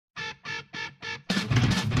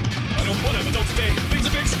today. Things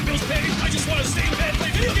are fixed, bills paid. I just want to stay in bed,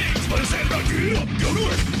 play video games. But instead, I get up, go to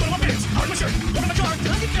work, put on my pants, hard my shirt, walk in my car,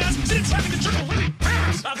 till I get gas, sit in traffic and trickle, let me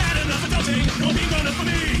pass. I've had enough of adulting, no being done it for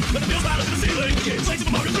me. Let the bills pile up to the ceiling, it's late to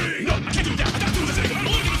the Mario 3. No, I can't do that, I gotta do the thing, I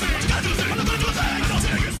don't wanna do the thing, I gotta do the thing, I'm not gonna do the thing, I don't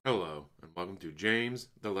take it. Hello, and welcome to James,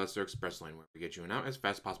 the Lesser Express Lane, where we get you in out as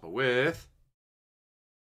fast as possible with...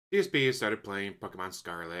 DSP has started playing Pokemon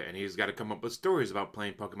Scarlet, and he's got to come up with stories about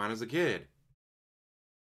playing Pokemon as a kid.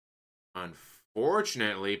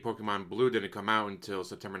 Unfortunately, Pokemon Blue didn't come out until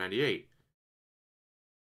September 98,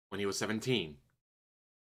 when he was 17.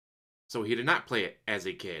 So he did not play it as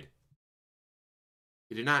a kid.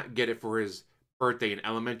 He did not get it for his birthday in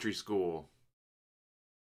elementary school.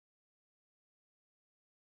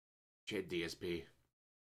 Shit, DSP.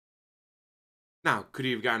 Now, could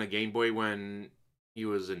he have gotten a Game Boy when he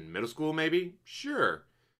was in middle school, maybe? Sure.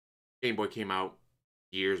 Game Boy came out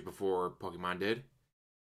years before Pokemon did.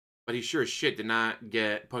 But he sure as shit did not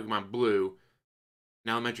get Pokemon Blue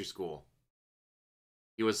in elementary school.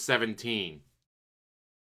 He was 17.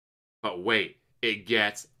 But wait, it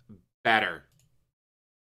gets better.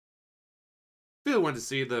 Phil went to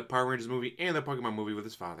see the Power Rangers movie and the Pokemon movie with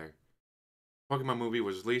his father. The Pokemon movie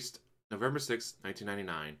was released November 6,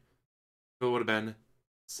 1999. Phil would have been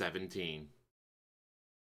 17.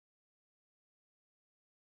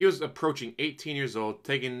 He was approaching 18 years old,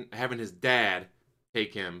 having his dad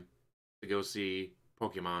take him to go see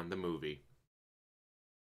Pokemon the movie.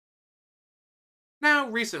 Now,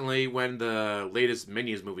 recently, when the latest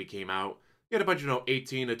Minions movie came out, you had a bunch of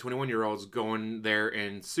 18 to 21-year-olds going there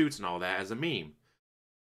in suits and all that as a meme.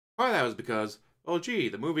 Part of that was because, oh gee,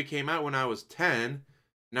 the movie came out when I was 10.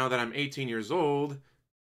 Now that I'm 18 years old,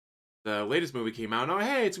 the latest movie came out, and oh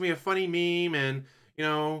hey, it's gonna be a funny meme, and, you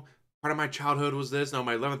know, part of my childhood was this. No,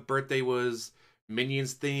 my 11th birthday was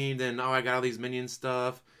Minions themed, and oh, I got all these Minions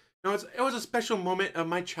stuff. No, it was a special moment of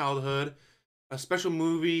my childhood, a special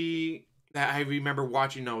movie that I remember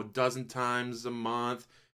watching, a dozen times a month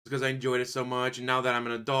because I enjoyed it so much. And now that I'm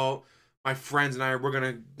an adult, my friends and we're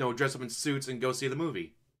gonna, dress up in suits and go see the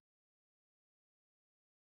movie.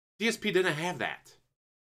 DSP didn't have that.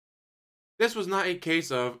 This was not a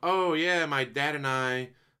case of, oh yeah, my dad and I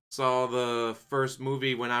saw the first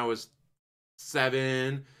movie when I was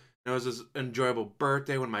 7. It was this enjoyable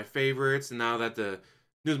birthday, one of my favorites. And now that the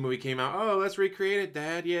news movie came out, oh, let's recreate it,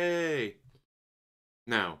 Dad, yay.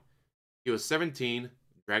 No, he was 17,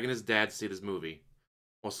 dragging his dad to see this movie.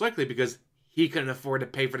 Most likely because he couldn't afford to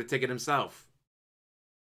pay for the ticket himself.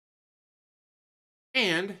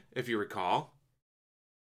 And, if you recall,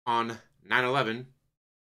 on 9/11,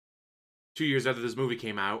 2 years after this movie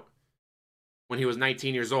came out, when he was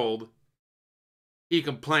 19 years old, he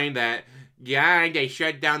complained that, yeah, they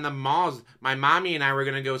shut down the malls. My mommy and I were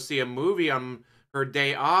going to go see a movie on her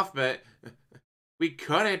day off, but we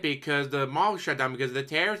couldn't because the mall shut down because of the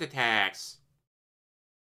terrorist attacks.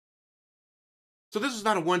 So this was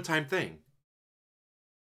not a one-time thing.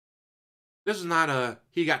 This was not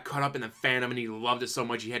he got caught up in the fandom and he loved it so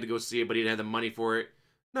much he had to go see it, but he didn't have the money for it.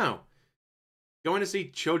 No. Going to see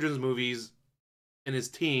children's movies in his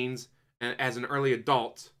teens and as an early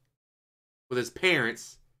adult with his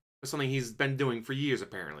parents was something he's been doing for years,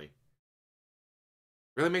 apparently.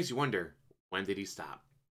 Really makes you wonder, when did he stop?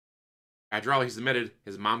 After all, he's admitted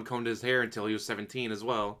his mom combed his hair until he was 17 as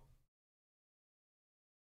well.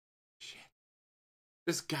 Shit.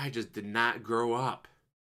 This guy just did not grow up.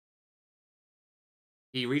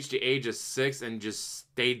 He reached the age of 6 and just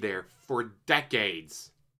stayed there for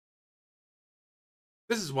decades.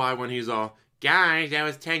 This is why when he's all, guys, that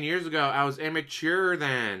was 10 years ago. I was immature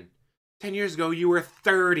then. 10 years ago, you were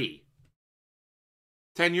 30.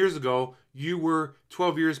 10 years ago, you were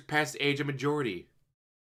 12 years past the age of majority.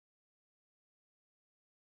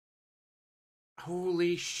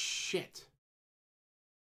 Holy shit.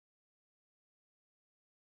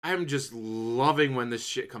 I'm just loving when this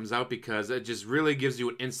shit comes out because it just really gives you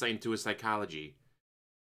an insight into his psychology.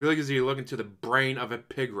 It really gives you a look into the brain of a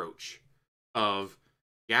pig roach. Of,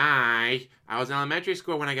 guys, I was in elementary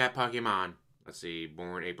school when I got Pokemon. Let's see,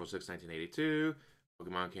 born April 6, 1982.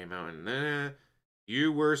 Pokemon came out and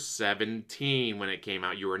you were 17 when it came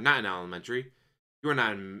out. You were not in elementary. You were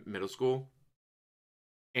not in middle school.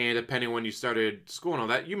 And depending on when you started school and all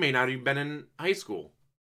that, you may not have even been in high school.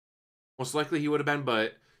 Most likely he would have been,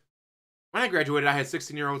 but when I graduated, I had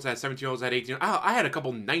 16-year-olds, I had 17-year-olds, I had 18. I had a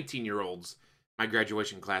couple 19-year-olds in my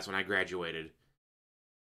graduation class when I graduated.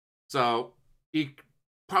 So he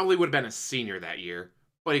probably would have been a senior that year,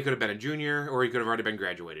 but he could have been a junior, or he could have already been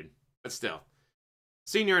graduated. But still,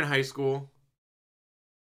 senior in high school,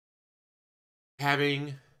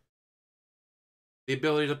 having The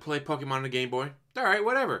ability to play Pokemon on the Game Boy. Alright,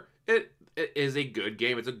 whatever. It is a good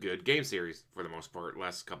game. It's a good game series for the most part.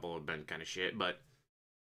 Last couple have been kind of shit, but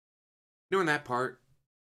during that part,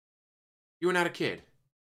 you were not a kid.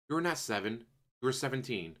 You were not 7. You were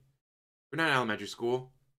 17. You're not in elementary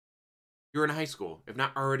school. You're in high school, if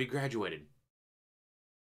not already graduated.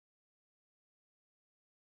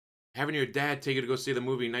 Having your dad take you to go see the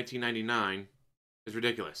movie in 1999 is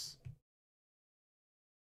ridiculous.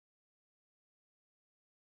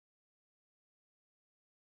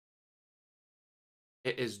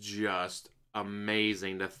 It is just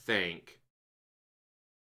amazing to think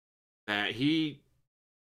that he's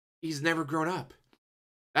never grown up.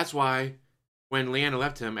 That's why when Leanna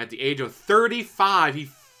left him at the age of 35, he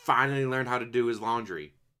finally learned how to do his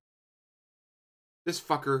laundry. This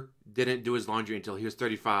fucker didn't do his laundry until he was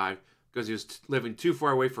 35 because he was living too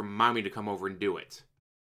far away from mommy to come over and do it.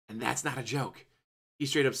 And that's not a joke. He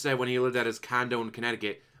straight up said when he lived at his condo in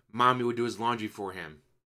Connecticut, mommy would do his laundry for him.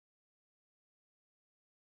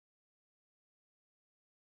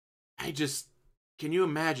 Can you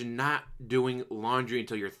imagine not doing laundry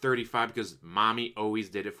until you're 35 because mommy always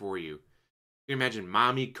did it for you? Can you imagine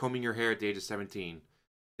mommy combing your hair at the age of 17?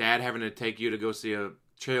 Dad having to take you to go see a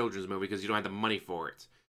children's movie because you don't have the money for it.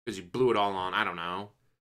 Because you blew it all on, I don't know.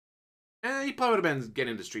 You probably would have been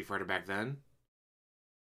getting into Street Fighter back then.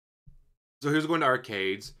 So he was going to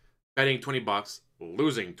arcades, betting $20,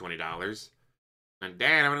 losing $20. And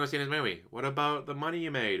Dad, I want to go see this movie. What about the money you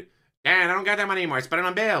made? Dad, I don't got that money anymore. I spent it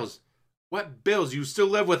on bills. What bills? You still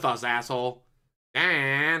live with us, asshole.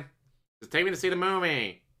 Dad, just take me to see the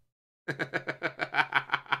movie.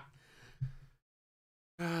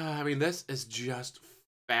 I mean, this is just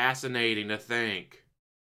fascinating to think.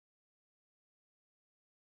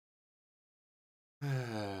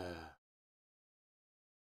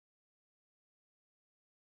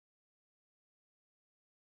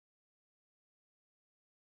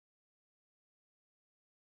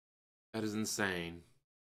 That is insane.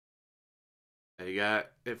 He got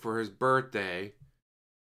it for his birthday,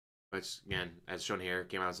 which, again, as shown here,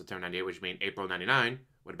 came out in September 98, which means April 99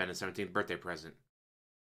 would have been his 17th birthday present.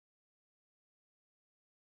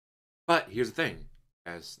 But here's the thing,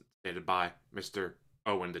 as stated by Mr.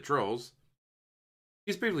 Owen the Trolls,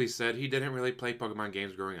 he's previously said he didn't really play Pokemon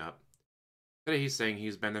games growing up. Today he's saying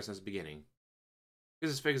he's been there since the beginning. He's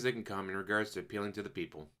as fake as they can come in regards to appealing to the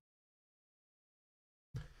people.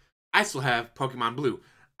 I still have Pokemon Blue.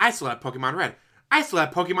 I still have Pokemon Red. I still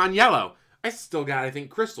have Pokemon Yellow. I still got, I think,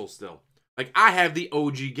 Crystal still. Like, I have the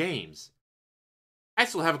OG games. I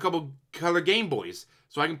still have a couple color Game Boys,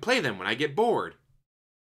 so I can play them when I get bored.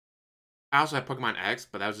 I also have Pokemon X,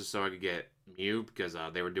 but that was just so I could get Mew, because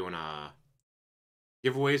they were doing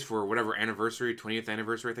giveaways for whatever anniversary, 20th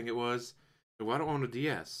anniversary, I think it was. So I don't own a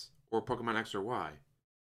DS, or Pokemon X or Y.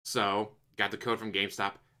 So, got the code from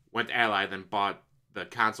GameStop, went to Ally, then bought the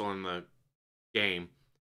console and the game.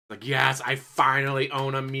 Like, yes, I finally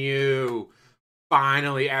own a Mew.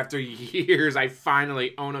 Finally, after years, I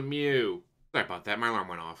finally own a Mew. Sorry about that, my alarm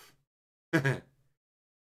went off.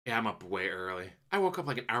 Yeah, I'm up way early. I woke up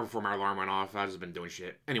like an hour before my alarm went off. I've just been doing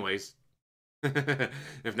shit. Anyways.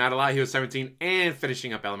 If not a lie, he was 17 and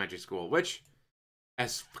finishing up elementary school, which,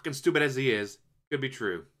 as fucking stupid as he is, could be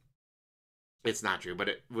true. It's not true, but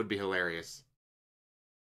it would be hilarious.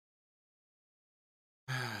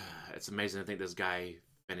 It's amazing to think this guy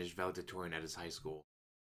finished valedictorian at his high school.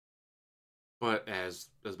 But as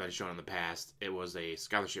has been shown in the past, it was a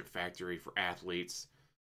scholarship factory for athletes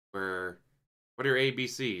where, what are your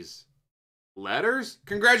ABCs? Letters?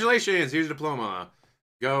 Congratulations! Here's your diploma.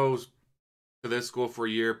 Goes to this school for a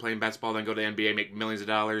year, playing basketball, then go to the NBA, make millions of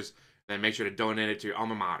dollars, then make sure to donate it to your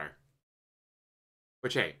alma mater.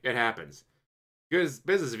 Which, hey, it happens. Good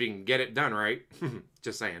business if you can get it done right.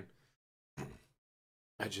 Just saying.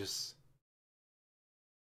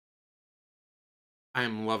 I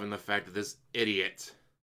am loving the fact that this idiot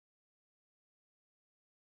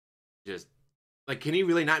just, like, can he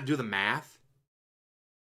really not do the math?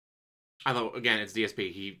 Although, again, it's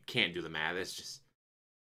DSP. He can't do the math. It's just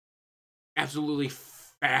absolutely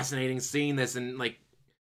fascinating seeing this. And, like,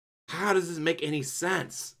 how does this make any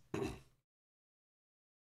sense?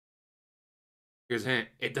 Here's a hint.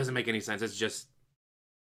 It doesn't make any sense. It's just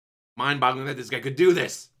mind-boggling that this guy could do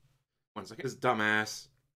this. One second. This dumbass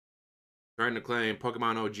trying to claim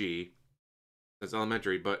Pokemon OG. That's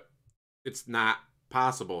elementary, but it's not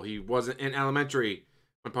possible. He wasn't in elementary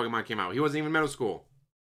when Pokemon came out. He wasn't even in middle school.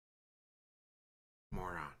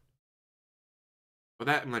 Moron. With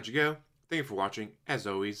that, I'm gonna let you go. Thank you for watching. As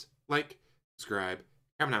always, like, subscribe,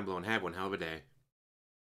 comment down below, and have one hell of a day.